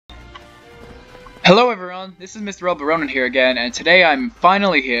Hello everyone, this is Mr. Ronan here again, and today I'm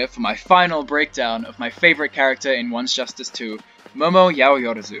finally here for my final breakdown of my favorite character in One's Justice 2, Momo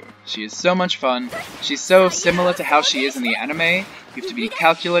Yaoyorozu. She is so much fun, she's so similar to how she is in the anime. You have to be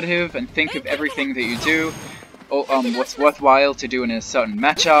calculative and think of everything that you do, what's worthwhile to do in a certain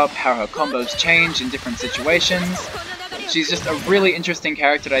matchup, how her combos change in different situations. She's just a really interesting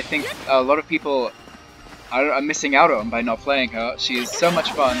character that I think a lot of people are missing out on by not playing her. She is so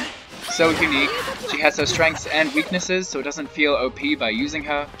much fun. So unique. She has her strengths and weaknesses, so it doesn't feel OP by using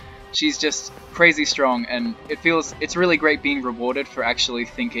her. She's just crazy strong, and it's really great being rewarded for actually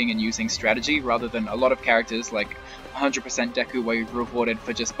thinking and using strategy, rather than a lot of characters like 100% Deku where you're rewarded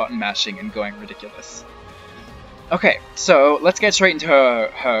for just button mashing and going ridiculous. Okay, so let's get straight into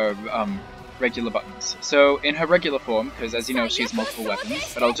her regular buttons. So in her regular form, because as you know she has multiple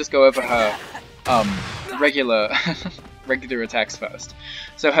weapons, but I'll just go over her regular attacks first.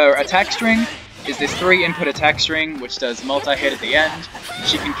 So her attack string is this 3-input attack string which does multi-hit at the end.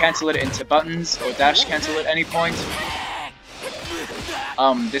 She can cancel it into buttons or dash cancel at any point.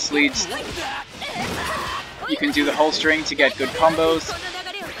 This leads... You can do the whole string to get good combos.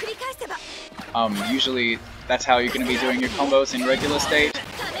 Usually that's how you're going to be doing your combos in regular state.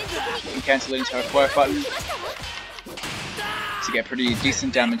 You can cancel it into her quirk button to get pretty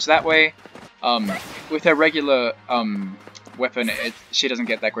decent damage that way. With her regular weapon, she doesn't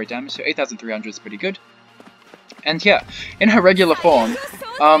get that great damage, so 8,300 is pretty good. And yeah, in her regular form,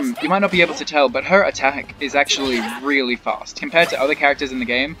 you might not be able to tell, but her attack is actually really fast. Compared to other characters in the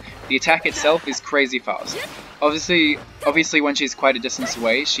game, the attack itself is crazy fast. Obviously when she's quite a distance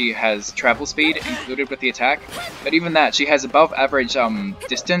away, she has travel speed included with the attack, but even that, she has above average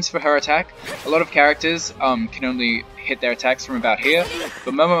distance for her attack. A lot of characters can only hit their attacks from about here,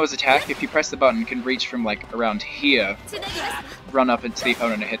 but Momo's attack, if you press the button, can reach from like around here, run up into the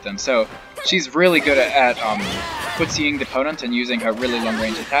opponent and hit them. So she's really good at footsying the opponent and using her really long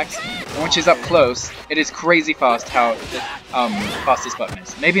range attacks. And when she's up close, it is crazy fast how fast this button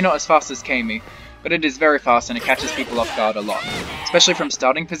is. Maybe not as fast as Kami, but it is very fast and it catches people off guard a lot. Especially from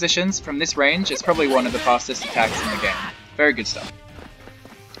starting positions, from this range, it's probably one of the fastest attacks in the game. Very good stuff.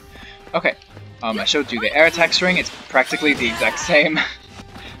 Okay, I showed you the air attack string, it's practically the exact same.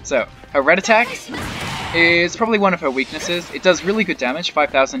 So, her red attack is probably one of her weaknesses. It does really good damage,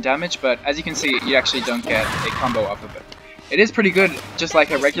 5,000 damage, but as you can see, you actually don't get a combo off of it. It is pretty good, just like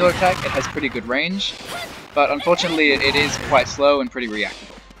her regular attack, it has pretty good range, but unfortunately it is quite slow and pretty reactable.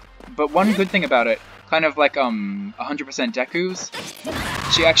 But one good thing about it, kind of like 100% Deku's,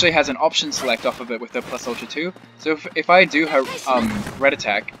 she actually has an option select off of it with the plus ultra 2. So if I do her red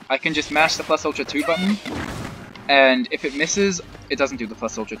attack, I can just mash the plus ultra 2 button, and if it misses, it doesn't do the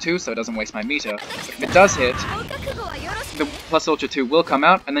plus ultra 2, so it doesn't waste my meter. But if it does hit, the plus ultra 2 will come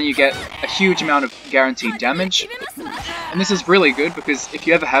out, and then you get a huge amount of guaranteed damage. And this is really good, because if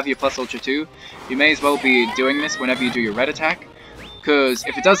you ever have your plus ultra 2, you may as well be doing this whenever you do your red attack. Because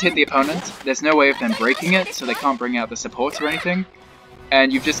if it does hit the opponent, there's no way of them breaking it, so they can't bring out the supports or anything.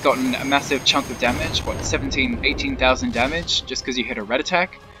 And you've just gotten a massive chunk of damage, what, 18,000 damage, just because you hit a red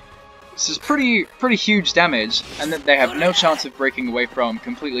attack? This is pretty huge damage, and that they have no chance of breaking away from,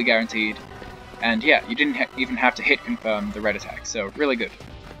 completely guaranteed. And yeah, you didn't even have to hit confirm the red attack, so really good.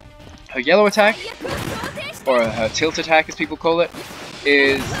 Her yellow attack, or her tilt attack as people call it,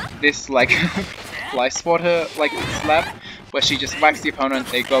 is this like fly swatter like slap, where she just whacks the opponent,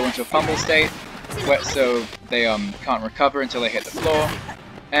 they go into a fumble state, so they can't recover until they hit the floor,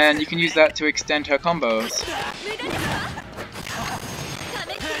 and you can use that to extend her combos.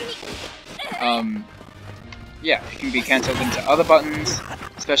 Yeah, it can be cancelled into other buttons,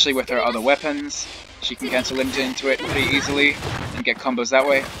 especially with her other weapons. She can cancel into it pretty easily and get combos that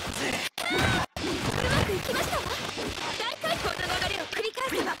way.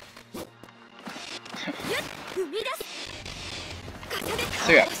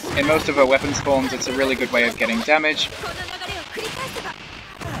 So yeah, in most of her weapons forms, it's a really good way of getting damage.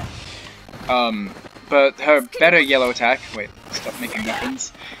 But her better yellow attack, wait, stop making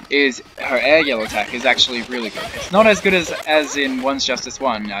weapons, is her air yellow attack is actually really good. It's not as good as in One's Justice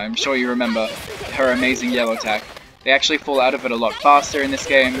 1, I'm sure you remember her amazing yellow attack. They actually fall out of it a lot faster in this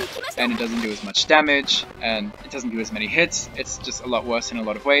game, and it doesn't do as much damage, and it doesn't do as many hits. It's just a lot worse in a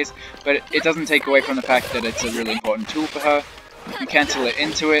lot of ways, but it doesn't take away from the fact that it's a really important tool for her. You can cancel it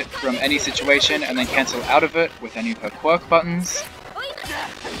into it from any situation, and then cancel out of it with any of her quirk buttons.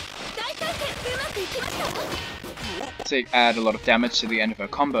 To add a lot of damage to the end of her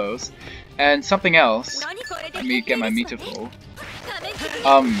combos. And something else, let me get my meter full.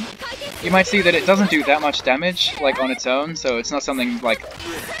 you might see that it doesn't do that much damage, like, on its own, so it's not something like,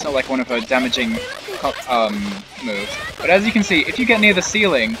 it's not like one of her damaging moves. But as you can see, if you get near the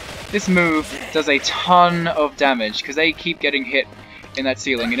ceiling, this move does a ton of damage, because they keep getting hit in that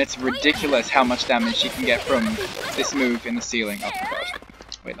ceiling, and it's ridiculous how much damage you can get from this move in the ceiling. Oh my god.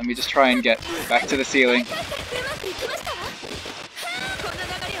 Wait, let me just try and get back to the ceiling.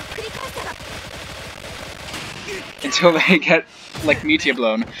 Until they get, like, meteor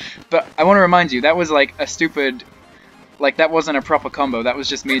blown. But I want to remind you, that was like a stupid, like, that wasn't a proper combo, that was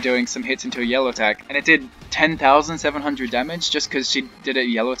just me doing some hits into a yellow attack, and it did 10,700 damage just because she did a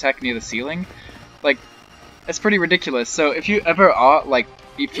yellow attack near the ceiling. Like, that's pretty ridiculous. So if you ever are, like,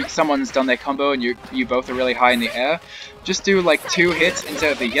 if someone's done their combo and you both are really high in the air, just do like 2 hits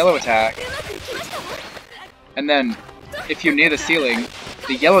into the yellow attack, and then if you're near the ceiling,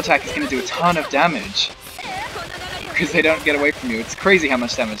 the yellow attack is going to do a ton of damage because they don't get away from you. It's crazy how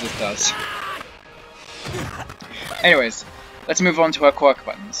much damage this does. Anyways, let's move on to her quirk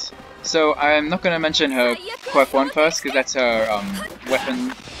buttons. So I'm not going to mention her quirk 1 first because that's her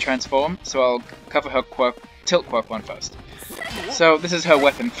weapon transform, so I'll cover her tilt quirk 1 first. So this is her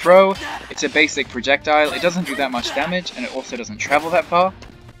weapon throw. It's a basic projectile. It doesn't do that much damage, and it also doesn't travel that far.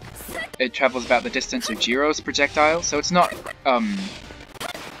 It travels about the distance of Jiro's projectile, so it's not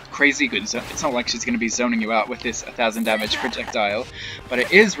crazy good. It's not like she's going to be zoning you out with this 1000 damage projectile, but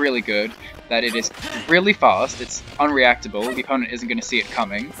it is really good that it is really fast. It's unreactable. The opponent isn't going to see it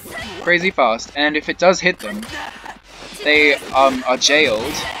coming. Crazy fast, and if it does hit them, they are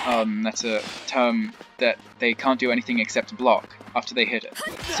jailed. That's a term that they can't do anything except block after they hit it.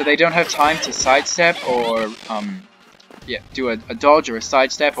 So they don't have time to sidestep or do a dodge or a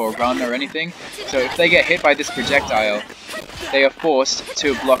sidestep or run or anything. So if they get hit by this projectile, they are forced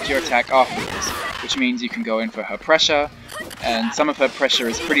to block your attack afterwards, which means you can go in for her pressure, and some of her pressure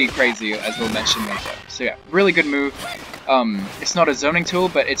is pretty crazy, as we'll mention later. So yeah, really good move. It's not a zoning tool,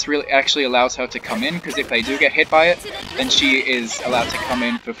 but it's really actually allows her to come in, because if they do get hit by it, then she is allowed to come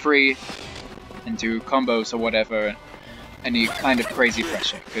in for free and do combos or whatever, any kind of crazy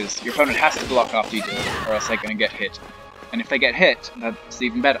pressure, because your opponent has to block after you do it, or else they're going to get hit. And if they get hit, that's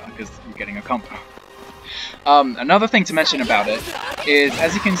even better, because you're getting a combo. Another thing to mention about it is,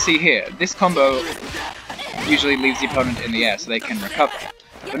 as you can see here, this combo usually leaves the opponent in the air so they can recover.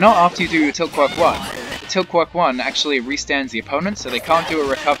 But not after you do your tilt quirk 1. The tilt quirk 1 actually restands the opponent, so they can't do a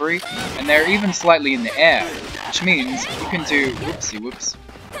recovery, and they're even slightly in the air, which means you can do, whoops,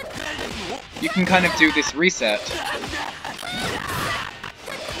 you can kind of do this reset,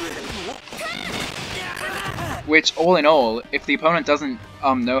 which all in all, if the opponent doesn't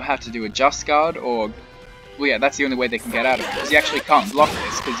know how to do a just guard, or, well yeah, that's the only way they can get out of it, because you actually can't block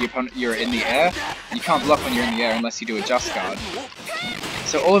this, because you're in the air, and you can't block when you're in the air unless you do a just guard.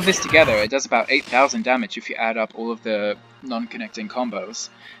 So all of this together, it does about 8,000 damage if you add up all of the non-connecting combos,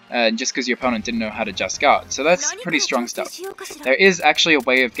 just because your opponent didn't know how to just guard. So that's pretty strong stuff. There is actually a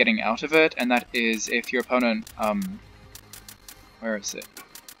way of getting out of it, and that is if your opponent, where is it?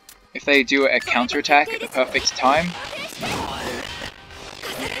 If they do a counterattack at the perfect time,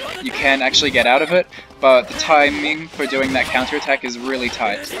 you can actually get out of it, but the timing for doing that counterattack is really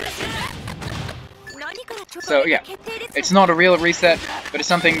tight. So yeah, it's not a real reset, but it's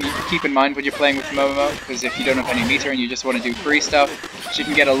something you keep in mind when you're playing with Momo, because if you don't have any meter and you just want to do free stuff, she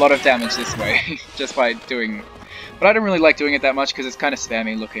can get a lot of damage this way, just by doing... But I don't really like doing it that much because it's kind of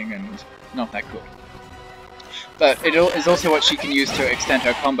spammy looking and not that cool. But it is also what she can use to extend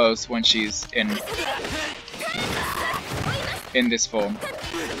her combos when she's in this form.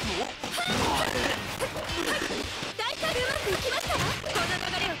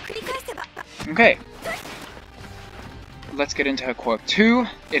 Okay. Let's get into her quirk 2.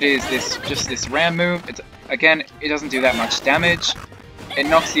 It is just this ram move. Again, it doesn't do that much damage. It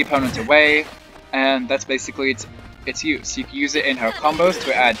knocks the opponent away, and that's basically its use. You can use it in her combos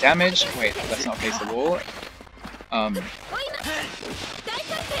to add damage. Wait, let's not face the wall.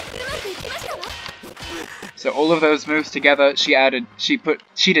 So all of those moves together, she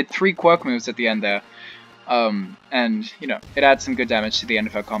did 3 quirk moves at the end there. And, you know, it adds some good damage to the end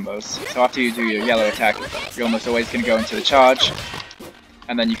of her combos. So after you do your yellow attack, you're almost always going to go into the charge,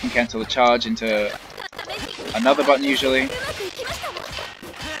 and then you can cancel the charge into another button usually,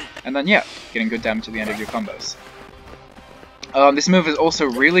 and then yeah, getting good damage at the end of your combos. This move is also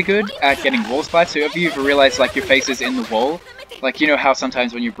really good at getting wall splats, so if you've realized like your face is in the wall, like you know how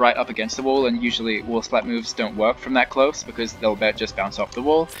sometimes when you're right up against the wall and usually wall splat moves don't work from that close because they'll just bounce off the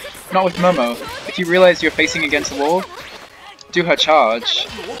wall. Not with Momo. If you realize you're facing against the wall, do her charge,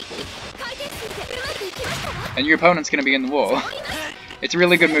 and your opponent's going to be in the wall. It's a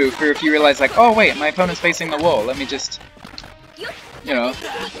really good move for if you realize like, oh wait, my opponent's facing the wall, let me just, you know,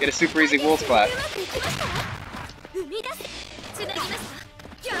 get a super easy wall splat.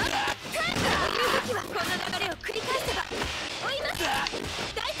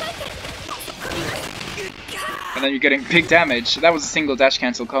 And then you're getting big damage. That was a single dash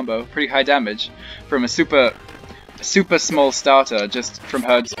cancel combo. Pretty high damage from a super small starter, just from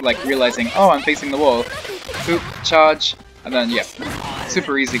her like realizing, oh, I'm facing the wall. Boop, charge, and then yeah,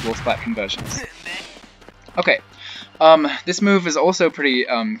 super easy wall splat conversions. Okay, this move is also pretty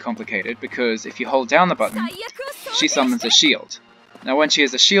complicated because if you hold down the button, she summons a shield. Now when she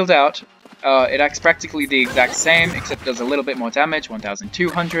has a shield out, it acts practically the exact same, except does a little bit more damage,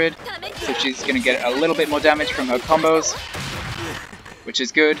 1200, so she's going to get a little bit more damage from her combos, which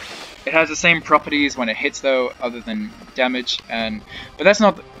is good. It has the same properties when it hits though, other than damage, but that's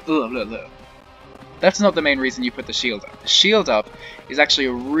not the main reason you put the shield up. The shield up is actually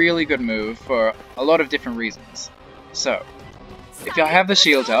a really good move for a lot of different reasons. So, if you have the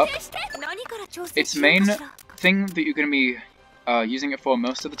shield up, its main thing that you're going to be using it for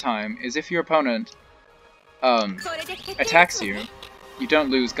most of the time is if your opponent attacks you, you don't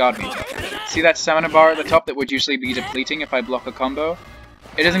lose guard meter. See that stamina bar at the top that would usually be depleting if I block a combo?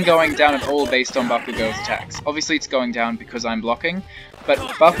 It isn't going down at all based on Bakugo's attacks. Obviously it's going down because I'm blocking, but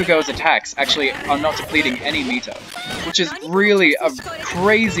Bakugo's attacks actually are not depleting any meter, which is really a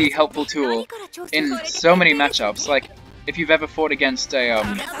crazy helpful tool in so many matchups. Like, if you've ever fought against a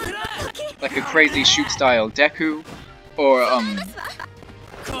like a crazy shoot style Deku, or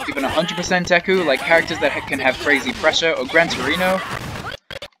even 100% Deku, like characters that can have crazy pressure, or Gran Torino,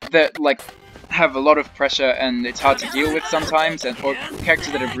 that like have a lot of pressure and it's hard to deal with sometimes, and or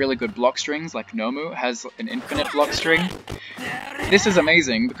characters that have really good block strings, like Momo has an infinite block string. This is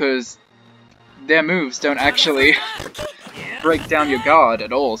amazing because their moves don't actually break down your guard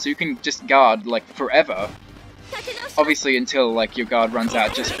at all, so you can just guard like forever. Obviously until like your guard runs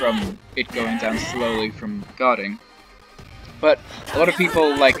out just from it going down slowly from guarding. But a lot of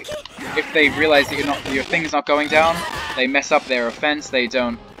people, like, if they realize that your thing's not going down, they mess up their offense, they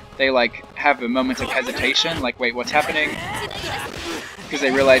like have a moment of hesitation, like, wait, what's happening? Because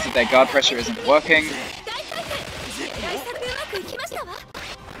they realize that their guard pressure isn't working.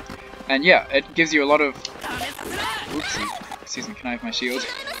 And yeah, it gives you a lot of... Oopsie. Excuse me, can I have my shield?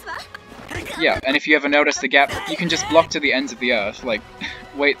 Yeah, and if you ever notice the gap, you can just block to the ends of the earth, like,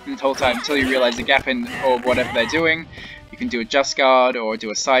 wait the whole time until you realize the gap in, or whatever they're doing. You can do a just guard, or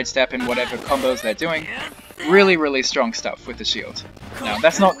do a sidestep in whatever combos they're doing. Really, really strong stuff with the shield. Now,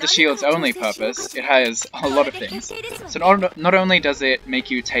 that's not the shield's only purpose, it has a lot of things. So not only does it make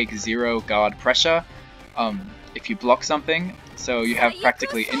you take 0 guard pressure, if you block something, so you have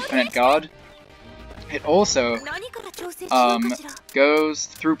practically infinite guard, it also goes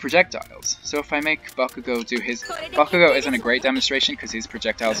through projectiles. So if I make Bakugo do his... Bakugo isn't a great demonstration because his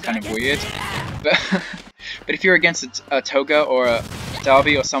projectile is kind of weird, but if you're against a Toga or a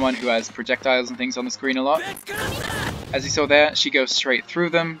Darby or someone who has projectiles and things on the screen a lot, as you saw there, she goes straight through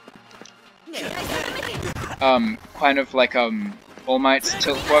them. Kind of like All Might's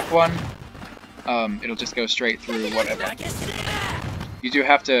tilt work one. It'll just go straight through whatever. You do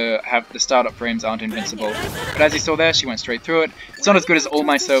have to have the startup frames aren't invincible, but as you saw there, she went straight through it. It's not as good as All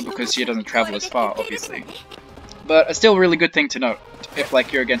Might though because she doesn't travel as far, obviously. But a still really good thing to note. If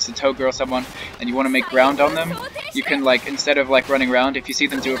like you're against a Toga or someone and you want to make ground on them, you can like, instead of like running around, if you see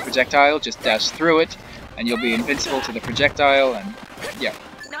them do a projectile, just dash through it, and you'll be invincible to the projectile, and yeah.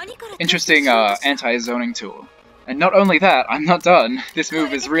 Interesting anti-zoning tool. And not only that, I'm not done. This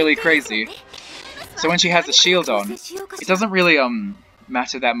move is really crazy. So when she has a shield on, it doesn't really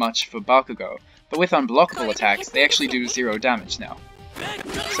matter that much for Bakugo, but with unblockable attacks, they actually do 0 damage now.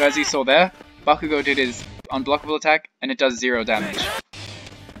 So as you saw there, Bakugo did his unblockable attack, and it does 0 damage.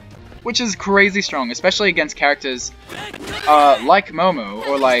 Which is crazy strong, especially against characters like Momo,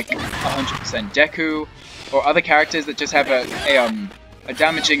 or like 100% Deku, or other characters that just have a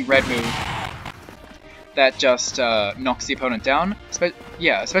damaging red move that just knocks the opponent down.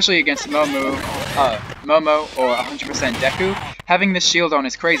 Yeah, especially against Momo or 100% Deku, having this shield on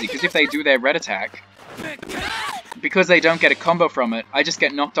is crazy, because if they do their red attack, because they don't get a combo from it, I just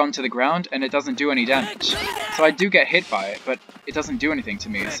get knocked onto the ground and it doesn't do any damage. So I do get hit by it, but it doesn't do anything to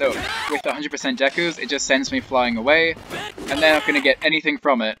me. So with 100% Dekus, it just sends me flying away, and they're not going to get anything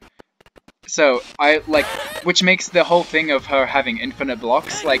from it. So which makes the whole thing of her having infinite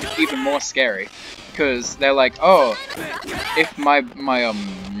blocks like even more scary. Because they're like, oh, if my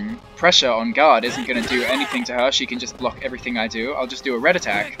pressure on guard isn't going to do anything to her. She can just block everything I do. I'll just do a red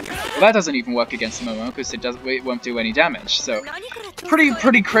attack. Well, that doesn't even work against Momo because it won't do any damage. So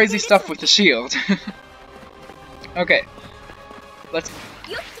pretty crazy stuff with the shield. Okay, let's.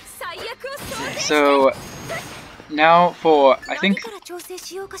 So now for, I think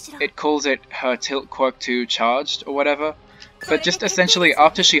it calls it her tilt quirk 2 charged or whatever. But just essentially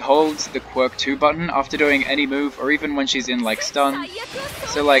after she holds the quirk 2 button, after doing any move, or even when she's in like stun,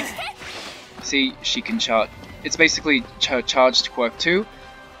 so like, see, she can charge, it's basically her charged quirk 2,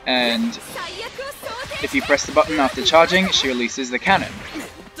 and if you press the button after charging, she releases the cannon.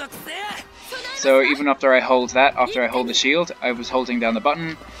 So even after I hold that, after I hold the shield, I was holding down the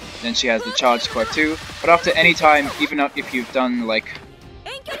button, then she has the charged quirk 2, but after any time, even if you've done like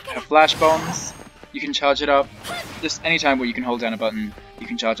her flash bombs, you can charge it up. Just any time where you can hold down a button, you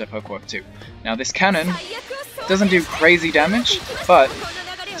can charge up her quirk 2. Now this cannon doesn't do crazy damage, but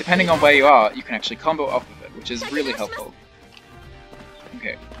depending on where you are, you can actually combo off of it, which is really helpful.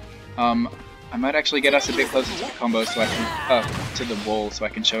 Okay, I might actually get us a bit closer to the combo so I can, to the wall so I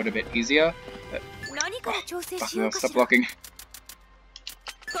can show it a bit easier. But, stop blocking.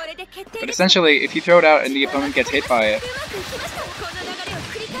 But essentially, if you throw it out and the opponent gets hit by it,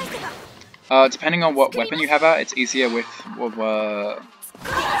 depending on what weapon you have out, it's easier with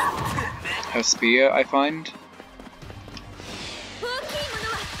her spear, I find.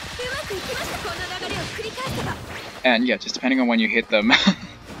 And yeah, just depending on when you hit them.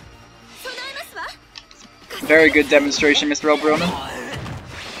 Very good demonstration, Mr. Elbronen.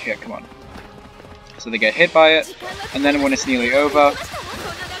 Yeah, come on. So they get hit by it, and then when it's nearly over,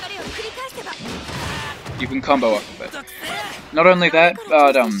 you can combo off of it. Not only that,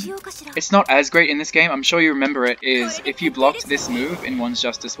 but it's not as great in this game. I'm sure you remember it, is if you blocked this move in One's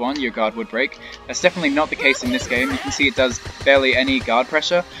Justice 1, your guard would break. That's definitely not the case in this game. You can see it does barely any guard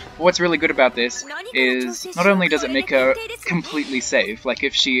pressure. But what's really good about this is not only does it make her completely safe, like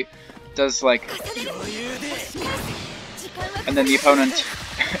if she does like, and then the opponent,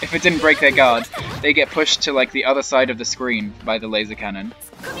 if it didn't break their guard, they get pushed to like the other side of the screen by the laser cannon.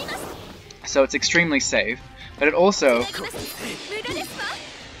 So it's extremely safe, but it also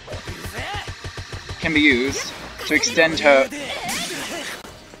can be used to extend her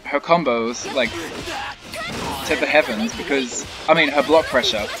combos like to the heavens, because I mean her block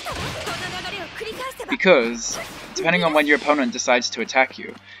pressure, because depending on when your opponent decides to attack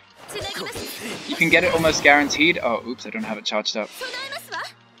you, you can get it almost guaranteed. Oh, oops, I don't have it charged up.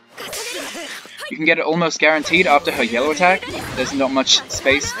 You can get it almost guaranteed after her yellow attack. There's not much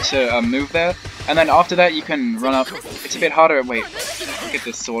space to move there. And then after that you can run up. It's a bit harder. Wait, get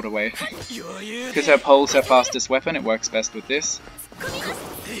this sword away. Because her pole's her fastest weapon, it works best with this.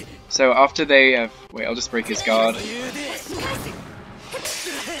 So after they have... Wait, I'll just break his guard.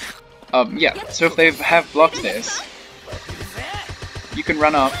 Yeah, so if they have blocked this, you can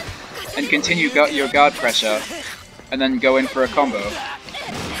run up and continue your guard pressure and then go in for a combo.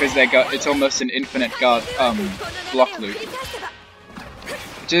 Because it's almost an infinite guard block loop,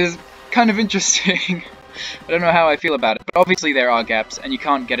 which is kind of interesting. I don't know how I feel about it, but obviously there are gaps, and you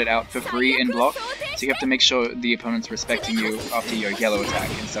can't get it out for free in block, so you have to make sure the opponent's respecting you after your yellow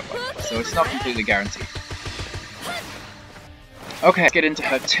attack and stuff like that. So it's not completely guaranteed. Okay, let's get into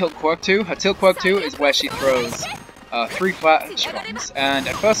her tilt quirk 2. Her tilt quirk 2 is where she throws 3 flash bombs, and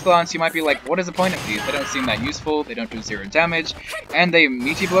at first glance you might be like, what is the point of these? They don't seem that useful, they don't do 0 damage, and they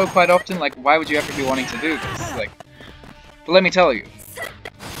meaty blow quite often. Like, why would you ever be wanting to do this? Like, but let me tell you,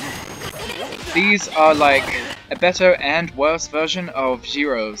 these are like a better and worse version of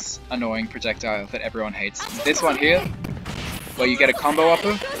Jiro's annoying projectile that everyone hates. This one here, where you get a combo off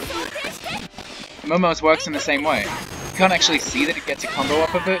of, Momo's works in the same way. You can't actually see that it gets a combo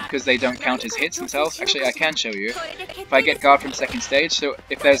off of it because they don't count as hits themselves. Actually, I can show you. If I get guard from second stage, so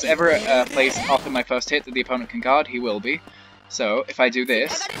if there's ever a place after my first hit that the opponent can guard, he will be. So if I do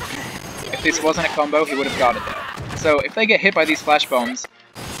this, if this wasn't a combo, he would have guarded there. So if they get hit by these flash bombs,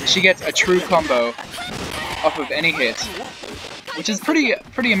 she gets a true combo off of any hit, which is pretty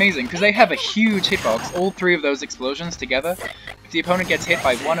amazing because they have a huge hitbox, all 3 of those explosions together. If the opponent gets hit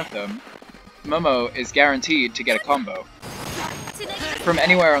by one of them, Momo is guaranteed to get a combo from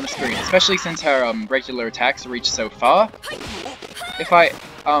anywhere on the screen, especially since her regular attacks reach so far. If I,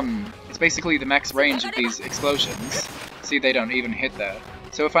 it's basically the max range of these explosions. See, they don't even hit there.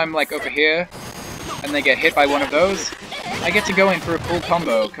 So if I'm like over here, and they get hit by one of those, I get to go in for a full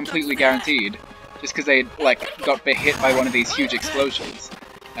combo, completely guaranteed, just because they like got hit by one of these huge explosions.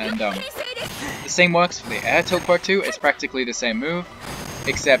 And the same works for the air tilt quirk 2, it's practically the same move.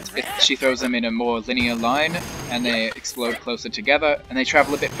 except she throws them in a more linear line, and they explode closer together, and they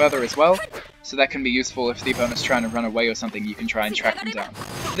travel a bit further as well, so that can be useful if the opponent's trying to run away or something. You can try and track them down.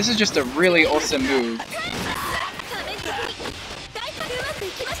 This is just a really awesome move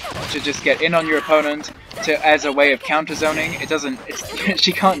to just get in on your opponent as a way of counter zoning.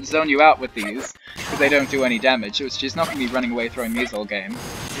 She can't zone you out with these because they don't do any damage. She's not going to be running away throwing these all game.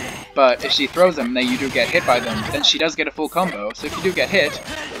 But if she throws them, then you do get hit by them, then she does get a full combo. So if you do get hit,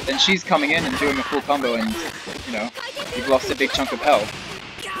 then she's coming in and doing a full combo, and you know, you've lost a big chunk of health.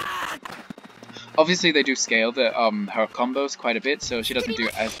 Obviously they do scale her combos quite a bit, so she doesn't do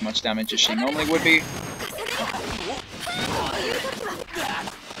as much damage as she normally would be.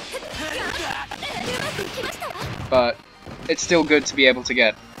 But it's still good to be able to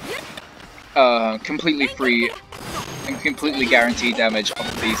get completely free and completely guaranteed damage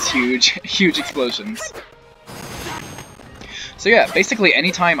off of these huge explosions. So yeah, basically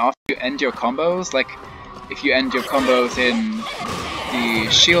anytime after you end your combos, like if you end your combos in the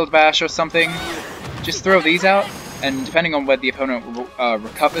shield bash or something, just throw these out, and depending on where the opponent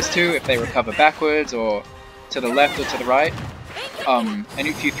recovers to, if they recover backwards or to the left or to the right, and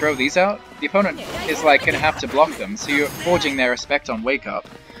if you throw these out, the opponent is like going to have to block them, so you're forging their respect on wake up,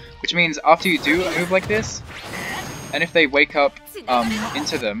 which means after you do a move like this, and if they wake up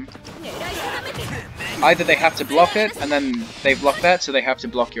into them, either they have to block it and then they block that, so they have to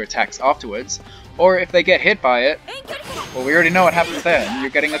block your attacks afterwards, or if they get hit by it, well, we already know what happens then, you're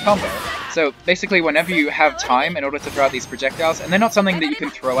getting a combo. So basically whenever you have time in order to throw out these projectiles, and they're not something that you can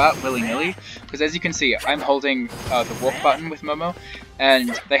throw out willy-nilly, because as you can see, I'm holding the walk button with Momo,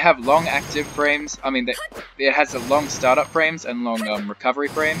 and they have long active frames. I mean, it has long startup frames and long recovery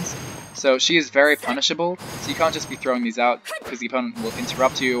frames, so she is very punishable, so you can't just be throwing these out because the opponent will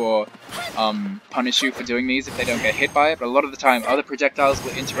interrupt you or punish you for doing these if they don't get hit by it, but a lot of the time other projectiles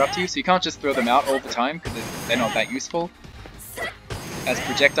will interrupt you, so you can't just throw them out all the time because they're not that useful as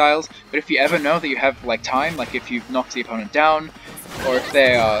projectiles. But if you ever know that you have like time, like if you've knocked the opponent down, or if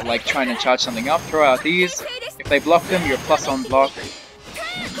they are like trying to charge something up, throw out these. If they block them, you're plus on block.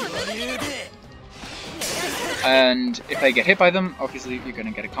 And if they get hit by them, obviously you're going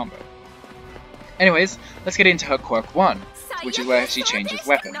to get a combo. Anyways, let's get into her quirk 1, which is where she changes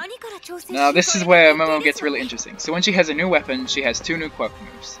weapon. Now this is where Momo gets really interesting. So when she has a new weapon, she has 2 new quirk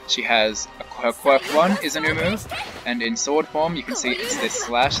moves. She has, her quirk 1 is a new move, and in sword form you can see it's this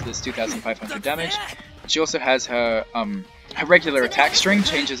slash, this 2500 damage. She also has her regular attack string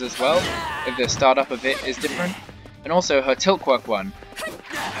changes as well, if the startup of it is different. And also her tilt quirk 1,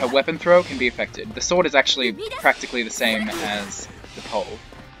 her weapon throw can be affected. The sword is actually practically the same as the pole,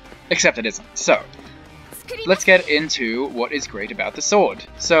 except it isn't. So, let's get into what is great about the sword.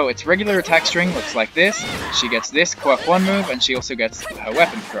 So its regular attack string looks like this. She gets this quirk 1 move, and she also gets her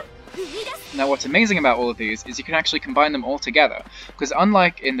weapon throw. Now what's amazing about all of these is you can actually combine them all together, because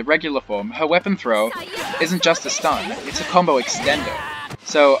unlike in the regular form, her weapon throw isn't just a stun, it's a combo extender.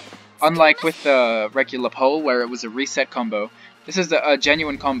 So unlike with the regular pole where it was a reset combo, this is a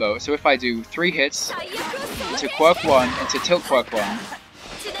genuine combo. So if I do 3 hits into quirk 1, into tilt quirk 1,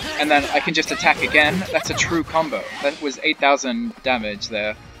 and then I can just attack again, that's a true combo. That was 8,000 damage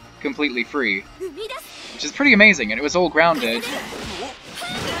there, completely free, which is pretty amazing, and it was all grounded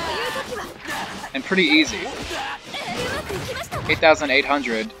and pretty easy.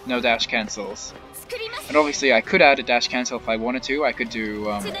 8,800, no dash cancels. And obviously I could add a dash cancel if I wanted to. I could do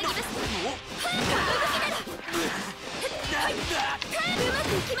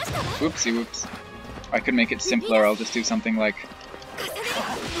whoopsie whoops. I could make it simpler. I'll just do something like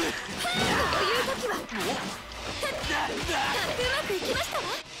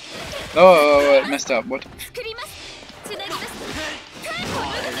oh, it messed up. What?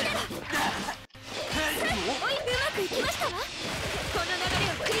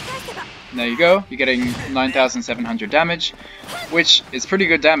 There you go, you're getting 9,700 damage, which is pretty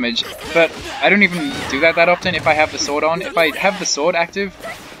good damage, but I don't even do that often if I have the sword on. If I have the sword active,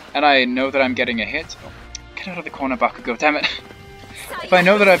 and I know that I'm getting a hit... Oh, get out of the corner, Bakugo, damn it! If I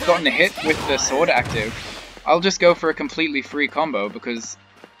know that I've gotten a hit with the sword active, I'll just go for a completely free combo, because,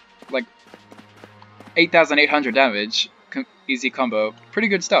 like, 8,800 damage, easy combo, pretty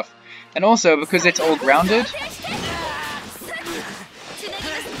good stuff. And also, because it's all grounded,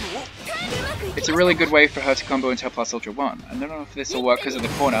 it's a really good way for her to combo into her plus ultra 1. I don't know if this will work because of the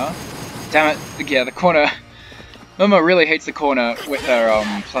corner. Damn it, yeah, the corner. Momo really hates the corner with her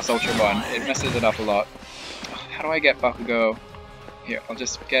plus ultra 1. It messes it up a lot. How do I get Bakugo? Here, I'll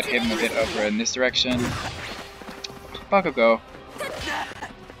just get him a bit over in this direction. Bakugo.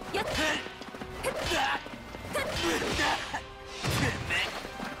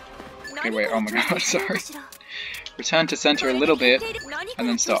 Okay, wait, oh my god, sorry. Return to center a little bit, and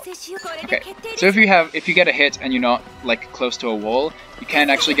then stop. Okay, so if you get a hit and you're not, like, close to a wall, you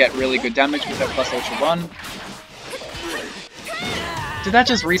can actually get really good damage with that plus Ultra 1. Did that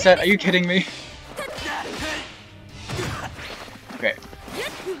just reset? Are you kidding me? Okay.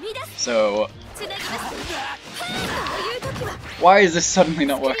 So... why is this suddenly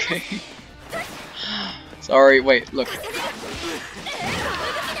not working? Sorry, wait, look.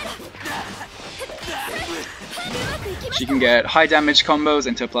 She can get high damage combos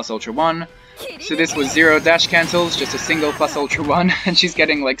into plus Ultra 1. So this was 0 dash cancels, just a single plus Ultra 1, and she's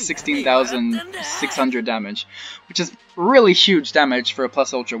getting like 16,600 damage, which is really huge damage for a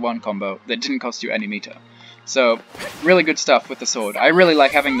plus Ultra 1 combo that didn't cost you any meter. So, really good stuff with the sword. I really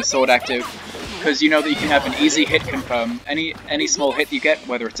like having the sword active, because you know that you can have an easy hit confirm. Any small hit you get,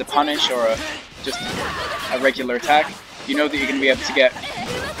 whether it's a punish or just a regular attack, you know that you're going to be able to get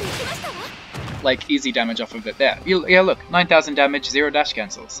like easy damage off of it there. Yeah, look, 9,000 damage, 0 dash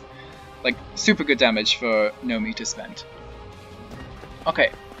cancels. Like, super good damage for no meter spent.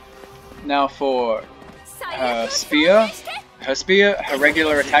 Okay, now for her spear. Her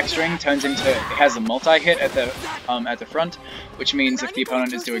regular attack string turns into, it has a multi-hit at the front, which means if the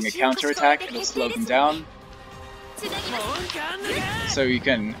opponent is doing a counter attack, it'll slow them down. So you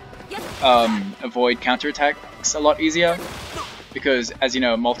can avoid counter attacks a lot easier, because as you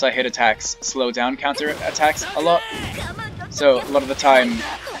know, multi-hit attacks slow down counter attacks a lot. So a lot of the time,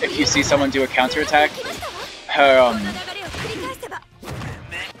 if you see someone do a counter attack, her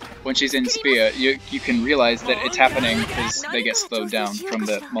when she's in spear, you can realize that it's happening because they get slowed down from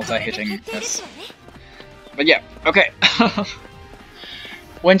the multi-hittingness. But yeah, okay.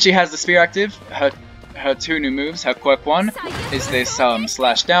 When she has the spear active, her two new moves, her quirk 1 is this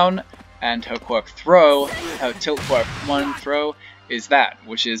slash down, and her quirk throw, her tilt quirk 1 throw is that,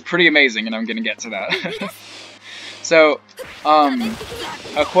 which is pretty amazing, and I'm gonna get to that. So,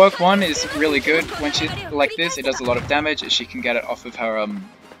 her quirk 1 is really good. When she like this, it does a lot of damage. She can get it off of her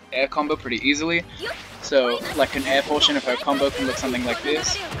air combo pretty easily. So, like an air portion of her combo can look something like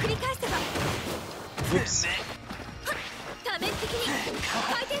this. Whoops.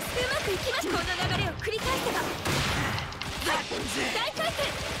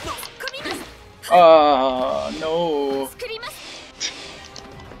 No.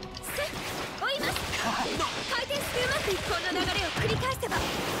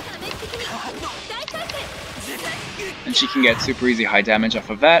 And she can get super easy high damage off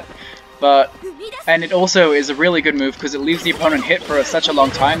of that. And it also is a really good move because it leaves the opponent hit for such a long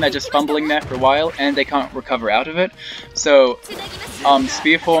time, they're just fumbling there for a while and they can't recover out of it. So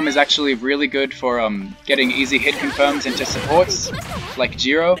Spear form is actually really good for getting easy hit confirms into supports like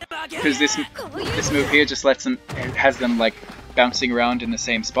Jiro, because this move here just has them like bouncing around in the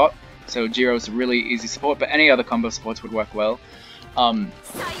same spot. So Jiro's a really easy support, but any other combo supports would work well.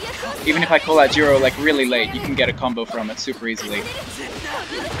 Even if I call out Jiro like really late, you can get a combo from it super easily.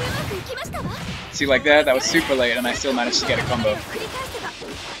 See, like there, that was super late and I still managed to get a combo.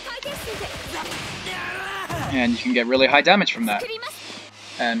 And you can get really high damage from that.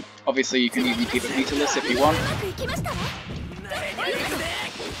 And obviously you can even keep it meterless if you want.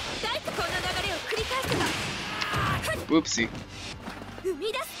 Whoopsie.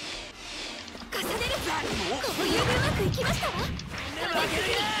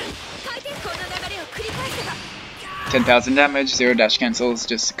 10,000 damage, 0 dash cancels,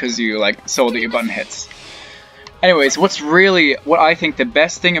 just because you like saw that your button hits. Anyways, what I think the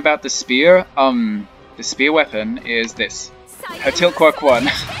best thing about the spear weapon is this. Her tilt quirk 1.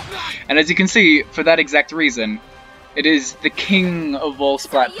 And as you can see, for that exact reason, it is the king of wall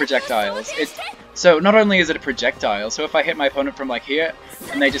splat projectiles. So not only is it a projectile, so if I hit my opponent from like here,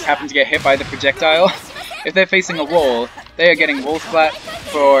 and they just happen to get hit by the projectile, if they're facing a wall, they are getting wall splat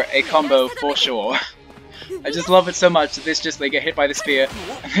for a combo for sure. I just love it so much that they get hit by the spear,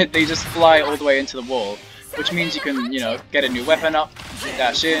 and they just fly all the way into the wall. Which means you can, get a new weapon up,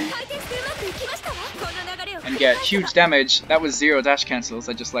 dash in, and get huge damage. That was 0 dash cancels,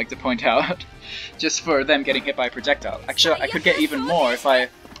 I'd just like to point out, just for them getting hit by a projectile. Actually, I could get even more if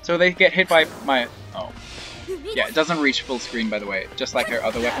so they get hit by my... oh. Yeah, it doesn't reach full screen, by the way, just like her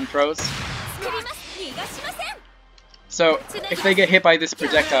other weapon throws. So, if they get hit by this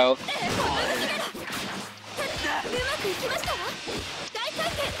projectile...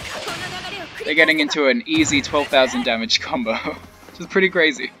 they're getting into an easy 12,000 damage combo, which is pretty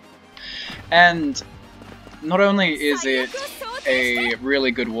crazy. And not only is it a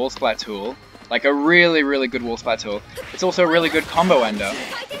really good wall splat tool, like a really good wall splat tool, it's also a really good combo ender,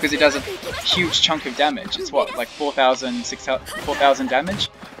 because it does a huge chunk of damage. It's what, like 4,000 damage?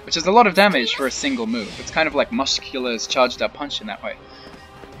 which is a lot of damage for a single move. It's kind of like Muscular's charged up punch in that way.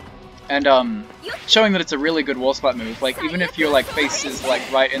 And showing that it's a really good wall splat move. Like, even if your like face is like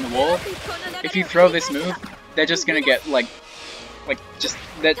right in the wall, if you throw this move, they're just gonna get like just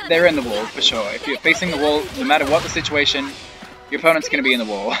they're in the wall for sure. If you're facing the wall, no matter what the situation, your opponent's gonna be in the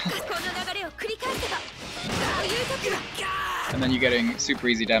wall. And then you're getting super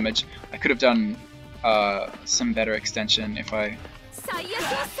easy damage. I could have done some better extension if I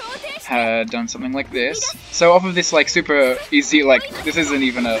had done something like this. So off of this like super easy, like this isn't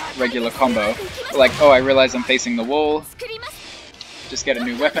even a regular combo, but, like, oh, I realize I'm facing the wall, just get a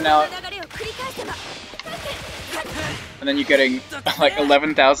new weapon out, and then you're getting like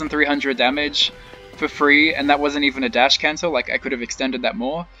 11,300 damage for free, and that wasn't even a dash cancel. Like, I could have extended that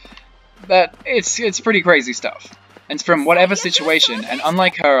more. But it's pretty crazy stuff. And it's from whatever situation, and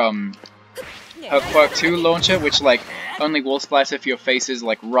unlike her Quirk 2 launcher, which like only wall splatter if your face is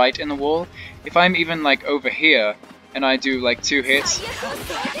like right in the wall, if I'm even like over here and I do like 2 hits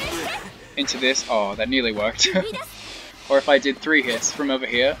into this, oh, that nearly worked. Or if I did 3 hits from over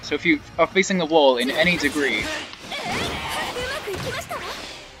here, so if you are facing the wall in any degree,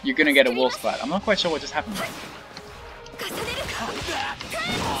 you're gonna get a wall splat. I'm not quite sure what just happened there.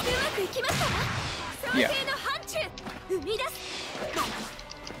 Yeah.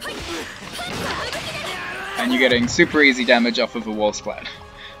 And you're getting super easy damage off of a wall splat.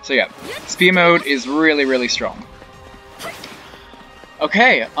 So yeah, spear mode is really, really strong.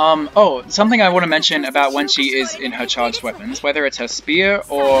 Okay, oh, something I want to mention about when she is in her charged weapons, whether it's her spear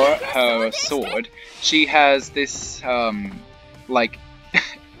or her sword, she has this, like,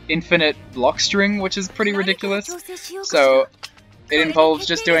 infinite block string, which is pretty ridiculous. So it involves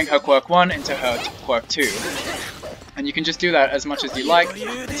just doing her Quirk 1 into her Quirk 2. And you can just do that as much as you like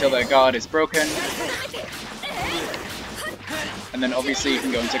until their guard is broken. And then obviously you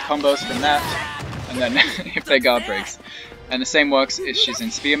can go into combos from that, and then if their guard breaks. And the same works if she's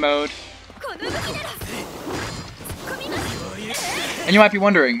in spear mode. And you might be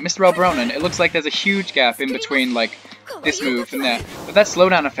wondering, Mr. Elbronen, it looks like there's a huge gap in between like this move and that. But that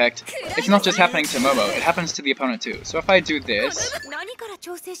slowdown effect, it's not just happening to Momo, it happens to the opponent too. So if I do this,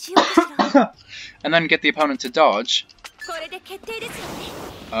 and then get the opponent to dodge,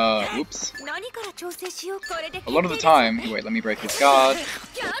 oops. A lot of the time, wait, let me break his guard.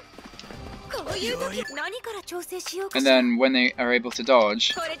 And then when they are able to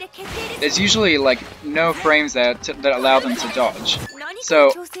dodge, there's usually like no frames there that allow them to dodge.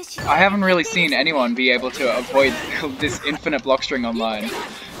 So I haven't really seen anyone be able to avoid this infinite block string online,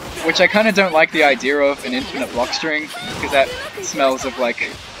 which I kind of don't like the idea of, an infinite block string, because that smells of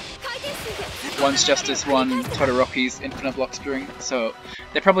like One's Justice 1 Todoroki's infinite block string. So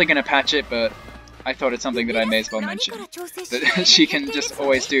they're probably going to patch it, but I thought it's something that I may as well mention, that she can just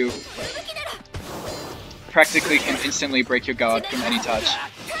always do. Practically can instantly break your guard from any touch,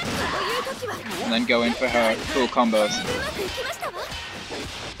 and then go in for her cool combos.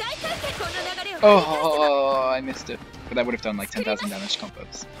 Oh, I missed it, but that would have done like 10,000 damage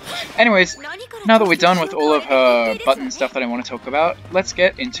combos. Anyways, now that we're done with all of her button stuff that I want to talk about, let's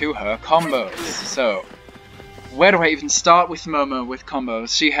get into her combos. So, where do I even start with Momo with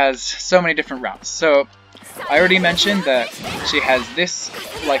combos? She has so many different routes. So, I already mentioned that she has this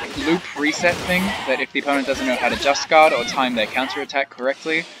like loop reset thing, that if the opponent doesn't know how to just guard or time their counterattack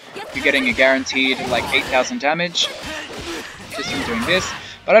correctly, you're getting a guaranteed like 8,000 damage just from doing this.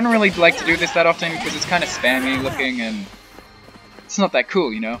 But I don't really like to do this that often because it's kind of spammy looking and it's not that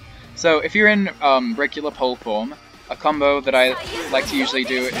cool, you know? So if you're in regular pole form, a combo that I like to usually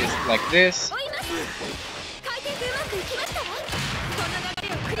do is like this.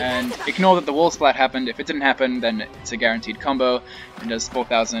 And ignore that the wall splat happened. If it didn't happen, then it's a guaranteed combo and does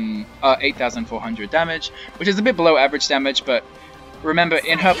 8,400 damage, which is a bit below average damage, but remember,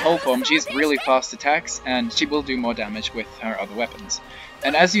 in her pole form, she's really fast attacks, and she will do more damage with her other weapons.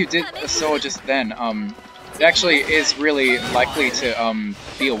 And as you did saw just then, it actually is really likely to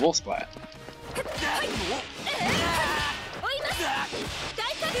be a wall splat.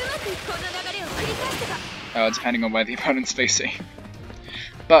 Depending on where the opponent's facing.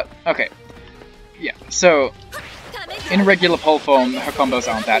 But, okay, yeah, so, in regular pole form, her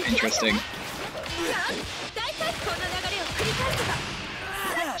combos aren't that interesting.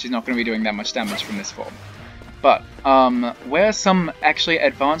 She's not going to be doing that much damage from this form. But, where some actually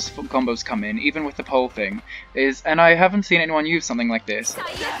advanced combos come in, even with the pole thing, is, and I haven't seen anyone use something like this,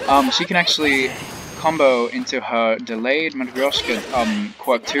 she can actually combo into her delayed Matryoshka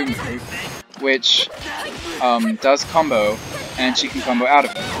Quirk 2 move, which does combo, and she can combo out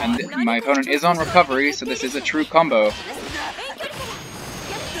of it. And my opponent is on recovery, so this is a true combo.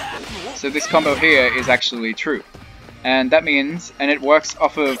 So this combo here is actually true. And that means, and it works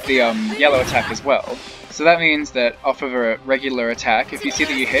off of the yellow attack as well. So that means that off of a regular attack, if you see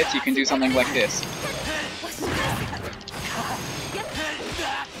that you hit, you can do something like this.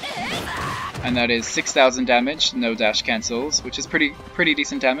 And that is 6,000 damage, no dash cancels, which is pretty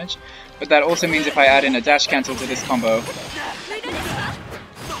decent damage. But that also means if I add in a dash cancel to this combo,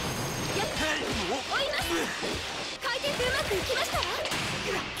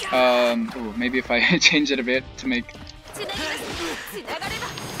 ooh, maybe if I change it a bit to make...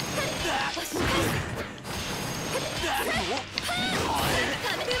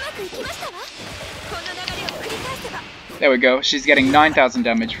 There we go, she's getting 9,000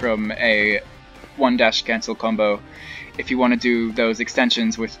 damage from a 1 dash cancel combo if you want to do those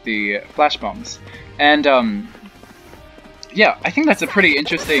extensions with the flash bombs. And yeah, I think that's a pretty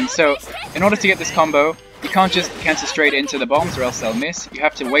interesting, so in order to get this combo, you can't just cancel straight into the bombs or else they'll miss. You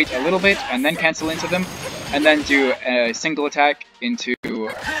have to wait a little bit and then cancel into them, and then do a single attack into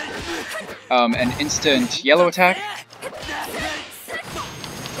an instant yellow attack,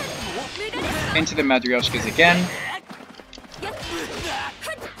 into the Matryoshkas again,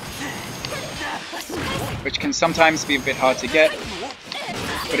 which can sometimes be a bit hard to get,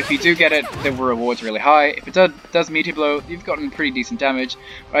 but if you do get it, the reward's really high. If it does Meteor Blow, you've gotten pretty decent damage,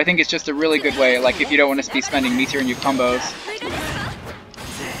 but I think it's just a really good way, like if you don't want to be spending Meteor in your combos,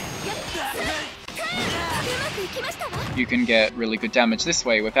 you can get really good damage this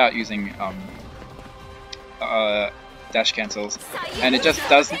way without using dash cancels, and it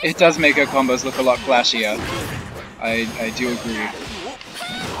does make her combos look a lot flashier. I do agree.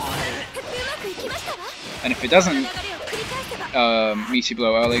 And if it doesn't Meteor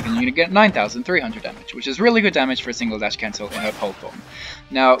Blow early, then you're gonna get 9,300 damage, which is really good damage for a single dash cancel in her pole form.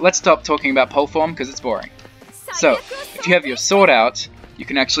 Now let's stop talking about pole form because it's boring. So if you have your sword out, you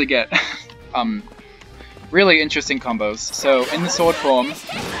can actually get really interesting combos. So in the sword form,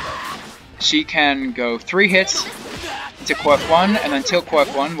 she can go 3 hits into quirk 1 and then tilt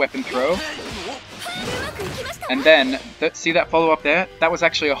quirk 1, weapon throw. And then, see that follow up there? That was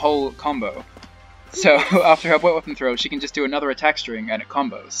actually a whole combo. So after her weapon throw, she can just do another attack string and it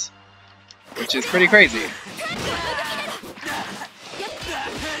combos, which is pretty crazy.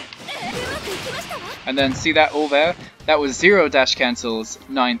 And then see that all there? That was 0 dash cancels,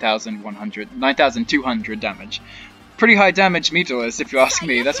 9,200 damage. Pretty high damage meterless if you ask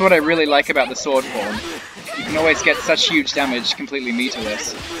me. That's what I really like about the sword form. You can always get such huge damage completely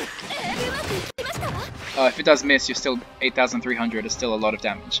meterless. If it does miss, you're still 8,300 is still a lot of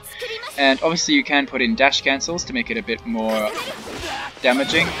damage. And obviously you can put in dash cancels to make it a bit more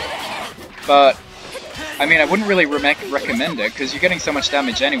damaging. But, I mean, I wouldn't really recommend it, because you're getting so much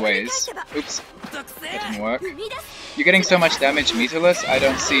damage anyways. Oops, that didn't work. You're getting so much damage meterless, I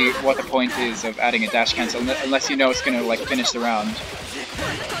don't see what the point is of adding a dash cancel, unless you know it's gonna, like, finish the round.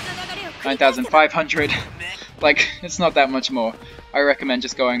 9,500. Like, it's not that much more. I recommend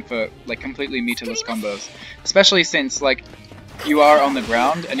just going for, like, completely meterless combos. Especially since, like, you are on the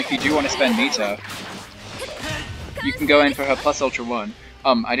ground, and if you do want to spend meter, you can go in for her plus ultra 1.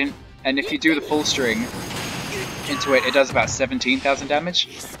 And if you do the full string into it, it does about 17,000 damage.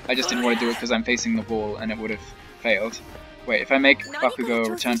 I just didn't want to do it because I'm facing the wall, and it would have failed. Wait, if I make Bakugo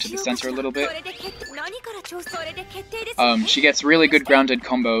return to the center a little bit, she gets really good grounded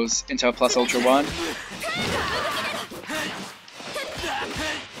combos into her plus ultra 1.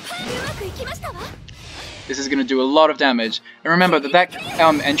 This is going to do a lot of damage. And remember that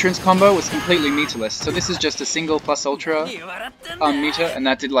entrance combo was completely meterless, so this is just a single plus ultra meter, and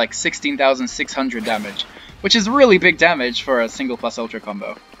that did like 16,600 damage, which is really big damage for a single plus ultra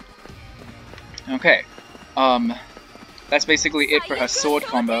combo. Okay, that's basically it for her sword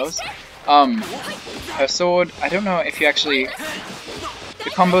combos. Her sword, I don't know if you actually... The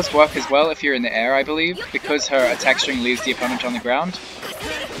combos work as well if you're in the air, I believe, because her attack string leaves the opponent on the ground.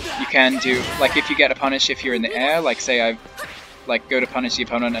 You can do, like, if you get a punish if you're in the air, like say I go to punish the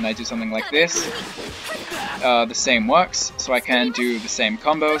opponent and I do something like this, the same works, so I can do the same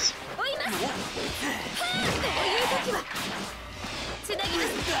combos.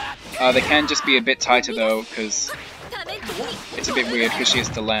 They can just be a bit tighter though, because it's a bit weird because she has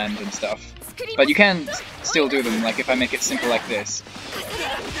to land and stuff. But you can still do them, like if I make it simple like this.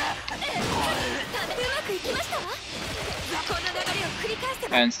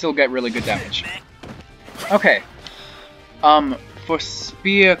 And still get really good damage. Okay. For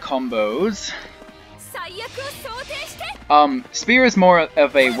spear combos... spear is more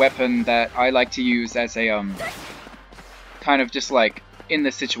of a weapon that I like to use as a, kind of just like, in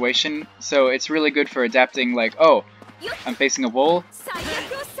the situation. So it's really good for adapting, like, oh, I'm facing a wall.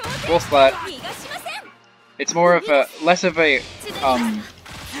 Wall splat. It's more of a less of a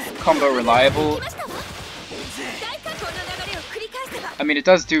combo reliable. I mean, it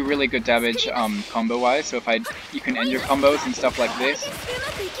does do really good damage combo wise. So if you can end your combos and stuff like this,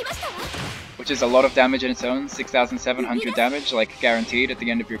 which is a lot of damage in its own, 6,700 damage, like guaranteed at the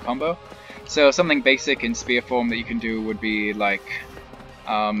end of your combo. So something basic in spear form that you can do would be like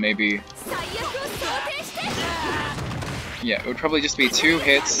maybe, yeah, it would probably just be 2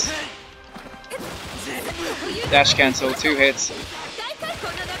 hits, dash cancel, 2 hits,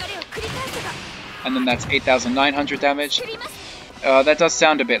 and then that's 8,900 damage. That does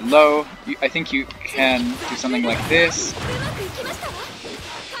sound a bit low. I think you can do something like this.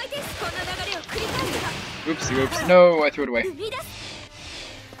 Oopsie oops, no, I threw it away.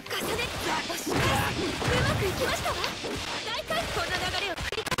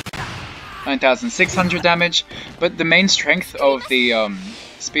 9,600 damage, but the main strength of the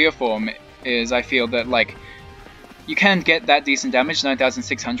spear form is, I feel that, like, you can get that decent damage.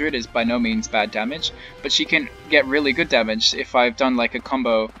 9,600 is by no means bad damage, but she can get really good damage if I've done like a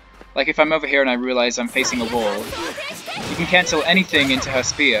combo. Like if I'm over here and I realize I'm facing a wall, you can cancel anything into her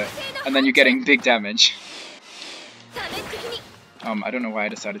spear, and then you're getting big damage. I don't know why I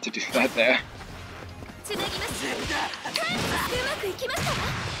decided to do that there.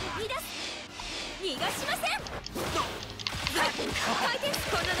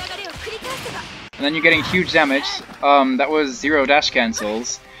 And then you're getting huge damage. That was 0 dash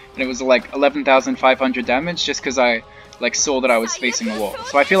cancels, and it was like 11,500 damage just because I like saw that I was facing a wall.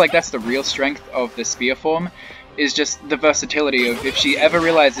 So I feel like that's the real strength of the spear form, is just the versatility of if she ever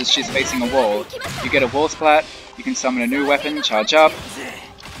realizes she's facing a wall, you get a wall splat, you can summon a new weapon, charge up,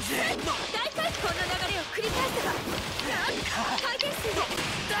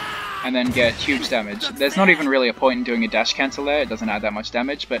 and then get huge damage. There's not even really a point in doing a dash cancel there, it doesn't add that much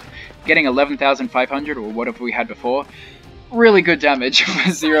damage, but getting 11,500 or whatever we had before, really good damage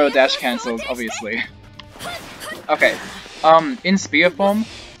with 0 dash cancels, obviously. Okay, in spear form,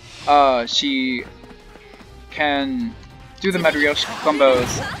 she can do the Matryoshka combos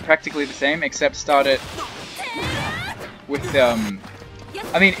practically the same, except start it with, I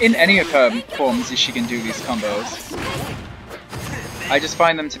mean, in any of her forms she can do these combos. I just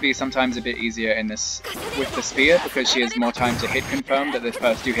find them to be sometimes a bit easier in this with the spear, because she has more time to hit confirm that the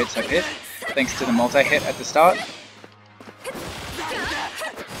first 2 hits have hit, thanks to the multi-hit at the start.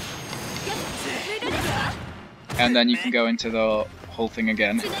 And then you can go into the whole thing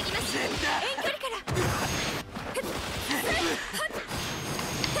again.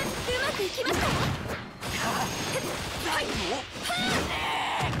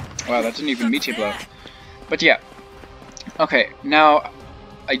 Wow, that didn't even meteor blow. But yeah. Okay, now,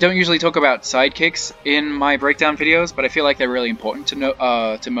 I don't usually talk about sidekicks in my breakdown videos, but I feel like they're really important to know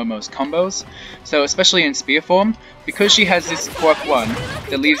to Momo's combos. So especially in spear form, because she has this quirk 1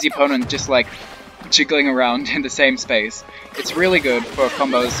 that leaves the opponent just like jiggling around in the same space, it's really good for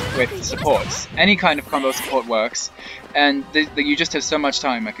combos with supports. Any kind of combo support works, and you just have so much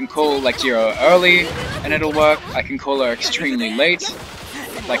time. I can call like Jiro early and it'll work, I can call her extremely late,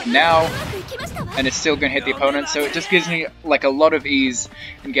 like now, and it's still gonna hit the opponent, so it just gives me like a lot of ease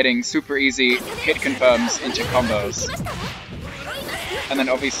in getting super easy hit confirms into combos. And then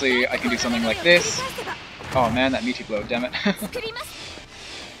obviously I can do something like this. Oh man, that meteor blow, damn it.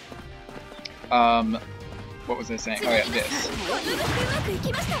 What was I saying? Oh yeah, this.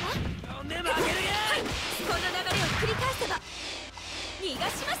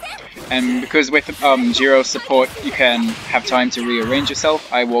 And because with Jiro's support you can have time to rearrange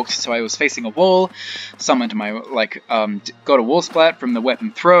yourself, I walked so I was facing a wall, summoned my, like, got a wall splat from the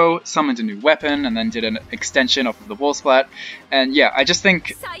weapon throw, summoned a new weapon, and then did an extension off of the wall splat. And yeah, I just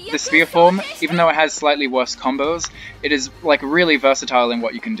think the spear form, even though it has slightly worse combos, it is like really versatile in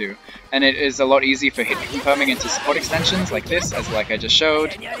what you can do. And it is a lot easier for hit confirming into support extensions like this, as like I just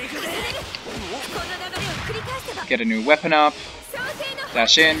showed. Get a new weapon up,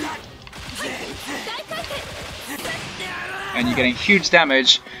 dash in, and you're getting huge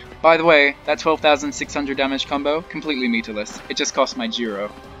damage. By the way, that 12,600 damage combo, completely meterless. It just cost my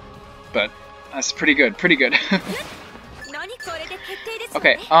Jiro. But that's pretty good, pretty good.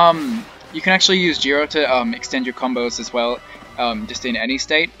 Okay, you can actually use Jiro to extend your combos as well, just in any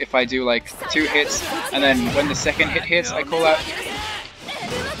state. If I do like 2 hits, and then when the second hit hits, I call out,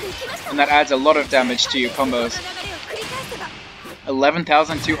 and that adds a lot of damage to your combos.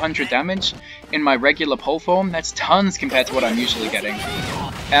 11,200 damage in my regular pole form, that's tons compared to what I'm usually getting.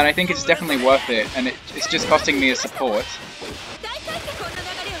 And I think it's definitely worth it, and it's just costing me a support.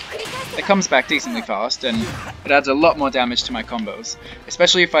 it comes back decently fast, and it adds a lot more damage to my combos.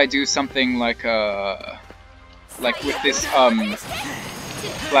 Especially if I do something like with this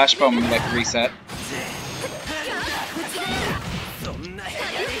flash bomb like reset.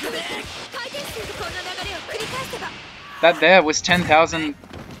 That there was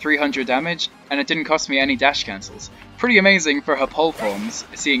 10,300 damage, and it didn't cost me any dash cancels. Pretty amazing for her pole forms,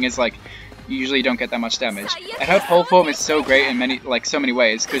 seeing as like you usually don't get that much damage. And her pole form is so great in so many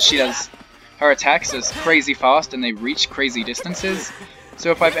ways, because she does her attacks as crazy fast and they reach crazy distances. So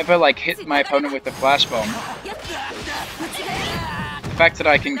if I've ever like hit my opponent with a flash bomb, the fact that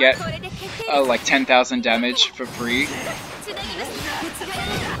I can get like 10,000 damage for free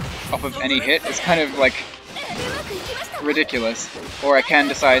off of any hit is kind of like ridiculous. Or I can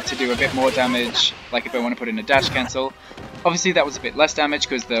decide to do a bit more damage, like if I want to put in a dash cancel. Obviously that was a bit less damage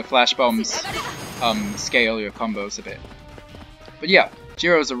because the flash bombs scale your combos a bit. But yeah,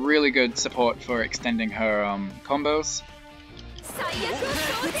 Jiro is a really good support for extending her combos.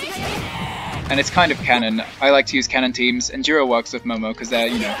 And it's kind of canon. I like to use canon teams, and Jiro works with Momo because they're,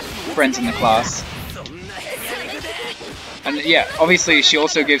 you know, friends in the class. And yeah, obviously she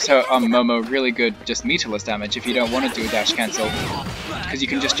also gives her Momo really good just meterless damage if you don't want to do a dash cancel, because you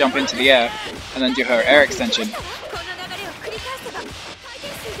can just jump into the air and then do her air extension.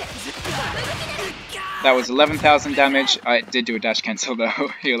 That was 11,000 damage. I did do a dash cancel though.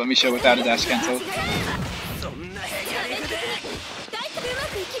 Here, let me show without a dash cancel.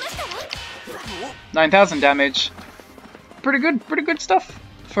 9,000 damage. Pretty good stuff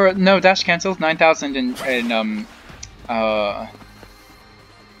for no dash cancels. 9,000 in what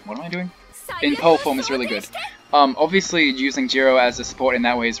am I doing? In pole form is really good. Obviously using Jiro as a support in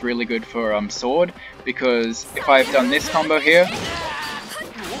that way is really good for sword, because if I've done this combo here,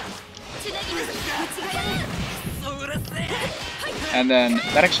 and then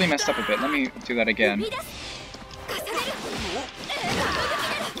that actually messed up a bit. Let me do that again.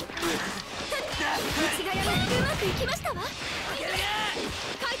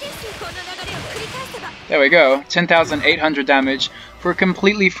 There we go, 10,800 damage for a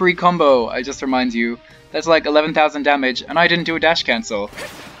completely free combo. I just remind you, that's like 11,000 damage, and I didn't do a dash cancel.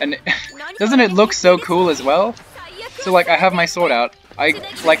 And doesn't it look so cool as well? So like I have my sword out, I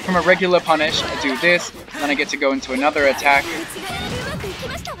like from a regular punish, I do this, then I get to go into another attack.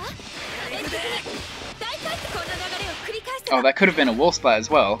 Oh, that could have been a wall splat as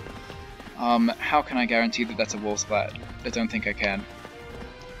well. How can I guarantee that that's a wall splat? I don't think I can.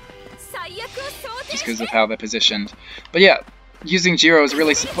 Just because of how they're positioned. But yeah, using Jiro is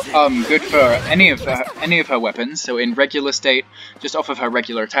really good for any of her weapons. So in regular state, just off of her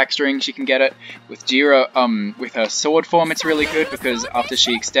regular attack string, she can get it. With Jiro, with her sword form, it's really good because after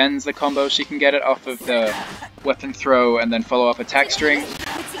she extends the combo, she can get it off of the weapon throw and then follow up attack string.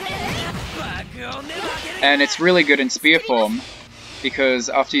 And it's really good in spear form, because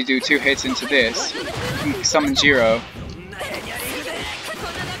after you do 2 hits into this, you can summon Jiro,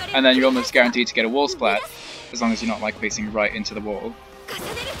 and then you're almost guaranteed to get a wall splat, as long as you're not like facing right into the wall.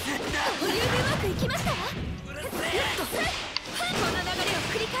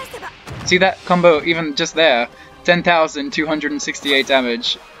 See that combo, even just there, 10,268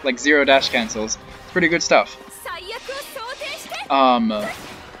 damage, like 0 dash cancels. It's pretty good stuff.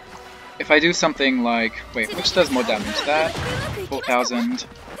 If I do something like, wait, which does more damage? That 4,000,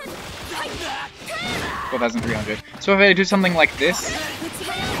 4,300. So if I do something like this,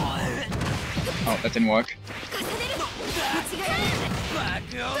 oh, that didn't work.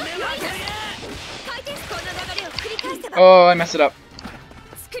 Oh, I messed it up.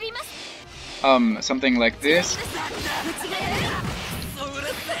 Something like this.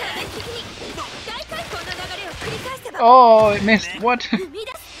 Oh, it missed. What?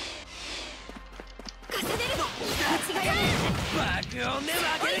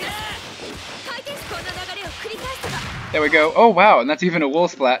 There we go. Oh wow, and that's even a wall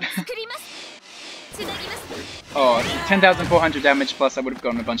splat. Oh, 10,400 damage plus I would have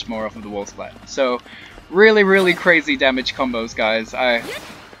gotten a bunch more off of the wall splat. So, really crazy damage combos, guys.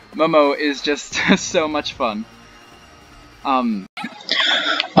 Momo is just so much fun.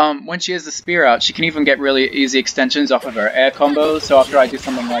 When she has the spear out, she can even get really easy extensions off of her air combos. So after I do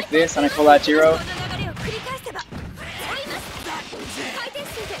something like this and I pull out Jiro,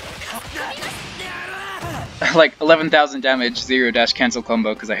 like 11,000 damage, 0 dash cancel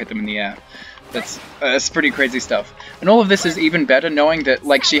combo because I hit them in the air. That's pretty crazy stuff. And all of this is even better knowing that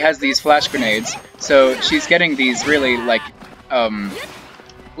like she has these flash grenades, so she's getting these really like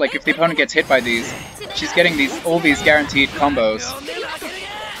if the opponent gets hit by these, she's getting all these guaranteed combos.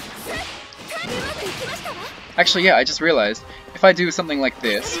 Actually, yeah, I just realized if I do something like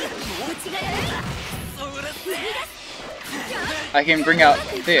this, I can bring out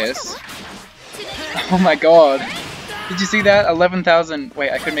this. Oh my god. Did you see that? 11,000.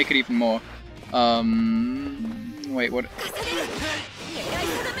 Wait, I could make it even more. Wait, what?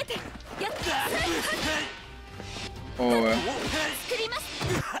 Or...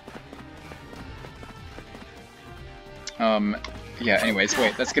 yeah, anyways,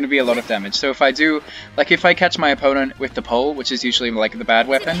 wait, that's gonna be a lot of damage. So if I do, like if I catch my opponent with the pole, which is usually like the bad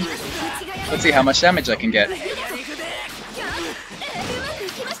weapon, let's see how much damage I can get.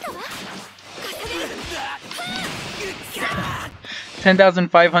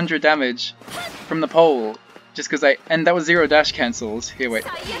 10,500 damage from the pole, just because and that was 0 dash cancels. Here, wait.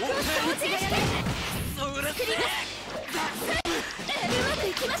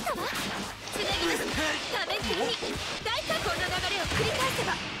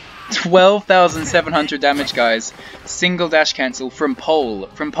 $12,700 damage, guys. Single dash cancel from pole.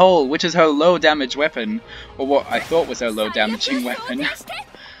 From pole, which is her low damage weapon, or what I thought was her low damaging weapon.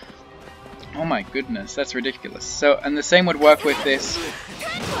 Oh my goodness, that's ridiculous. So, and the same would work with this.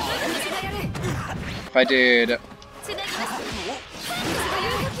 If I did...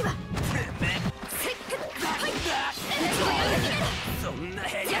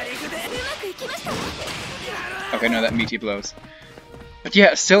 Okay, no, that meaty blows. But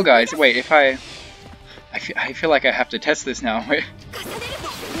yeah, still guys, wait, if I feel like I have to test this now. Wait.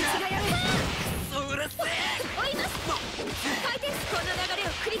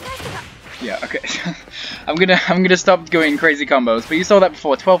 Yeah, okay. I'm gonna stop going crazy combos, but you saw that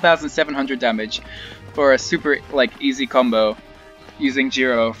before, 12,700 damage for a super like easy combo using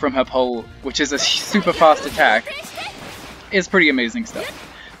Jiro from her pole, which is a super fast attack. It's pretty amazing stuff.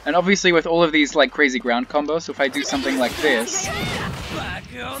 And obviously with all of these like crazy ground combos, so if I do something like this.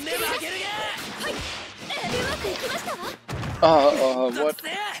 What?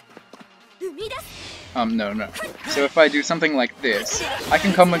 No. So if I do something like this, I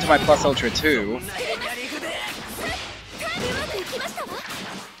can come into my plus ultra 2.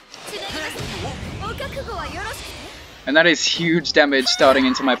 And that is huge damage starting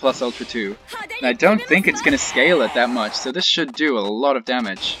into my plus ultra 2. And I don't think it's going to scale it that much, so this should do a lot of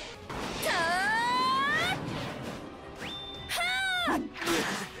damage.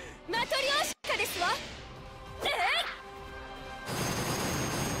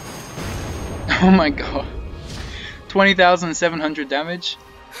 Oh my god. 20,700 damage.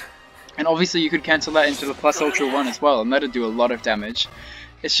 And obviously you could cancel that into the plus ultra 1 as well, and that'd do a lot of damage.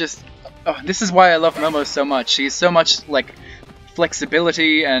 It's just... Oh, this is why I love Momo so much. She's so much, like,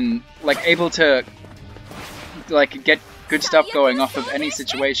 flexibility and, like, able to, like, get good stuff going off of any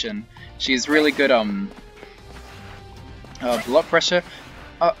situation. She's really good, block pressure.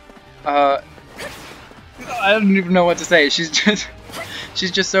 I don't even know what to say. She's just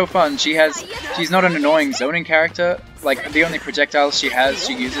so fun. She's not an annoying zoning character. Like, the only projectiles she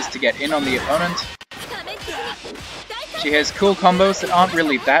uses to get in on the opponent. She has cool combos that aren't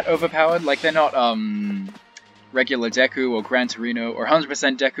really that overpowered. Like, they're not, regular Deku or Gran Torino or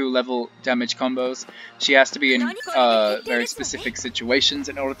 100% Deku level damage combos. She has to be in, very specific situations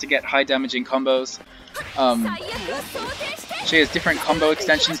in order to get high damaging combos. She has different combo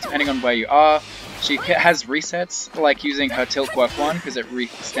extensions depending on where you are. She has resets, like using her tilt quirk 1 because it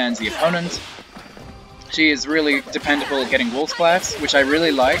re-stands the opponent. She is really dependable at getting wall splats, which I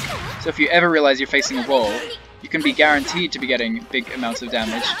really like. So if you ever realize you're facing a wall, you can be guaranteed to be getting big amounts of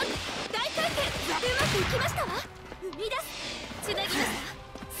damage.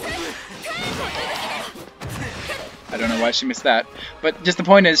 I don't know why she missed that, but just the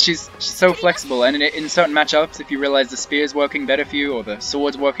point is she's so flexible, and in certain matchups, if you realize the spear's working better for you or the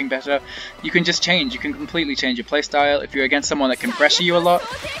sword's working better, you can just change. You can completely change your playstyle. If you're against someone that can pressure you a lot,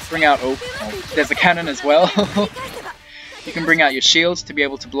 bring out there's a cannon as well. You can bring out your shields to be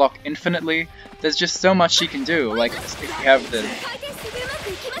able to block infinitely. There's just so much she can do. Like if you have the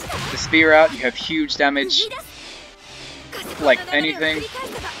spear out, you have huge damage. Like anything.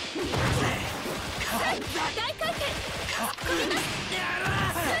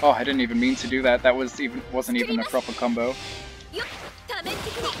 Oh, I didn't even mean to do that. That wasn't even a proper combo.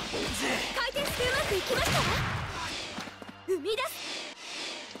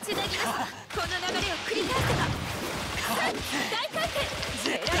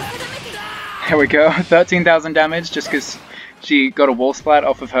 There we go. 13,000 damage just because she got a wall splat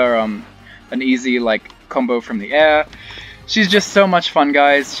off of her an easy like combo from the air. She's just so much fun,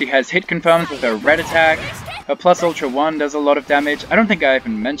 guys. She has hit confirms with her red attack. Her plus ultra 1 does a lot of damage. I don't think I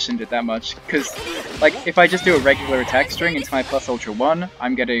even mentioned it that much, because like if I just do a regular attack string into my plus ultra 1,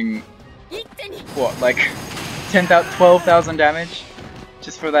 I'm getting what, like 12,000 damage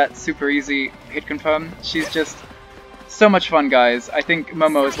just for that super easy hit confirm. She's just So much fun, guys. I think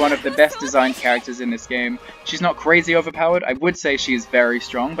Momo is one of the best designed characters in this game. She's not crazy overpowered. I would say she is very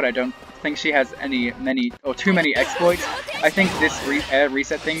strong, but I don't think she has too many exploits. I think this air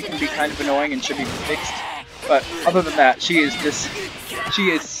reset thing can be kind of annoying and should be fixed. But other than that, she is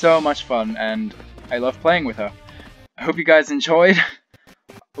so much fun, and I love playing with her. I hope you guys enjoyed.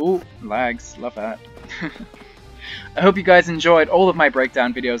 Ooh, lags. Love that. I hope you guys enjoyed all of my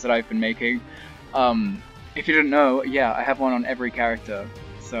breakdown videos that I've been making. If you didn't know, yeah, I have one on every character.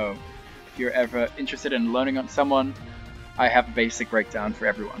 So, if you're ever interested in learning on someone, I have a basic breakdown for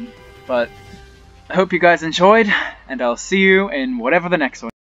everyone. But I hope you guys enjoyed, and I'll see you in whatever the next one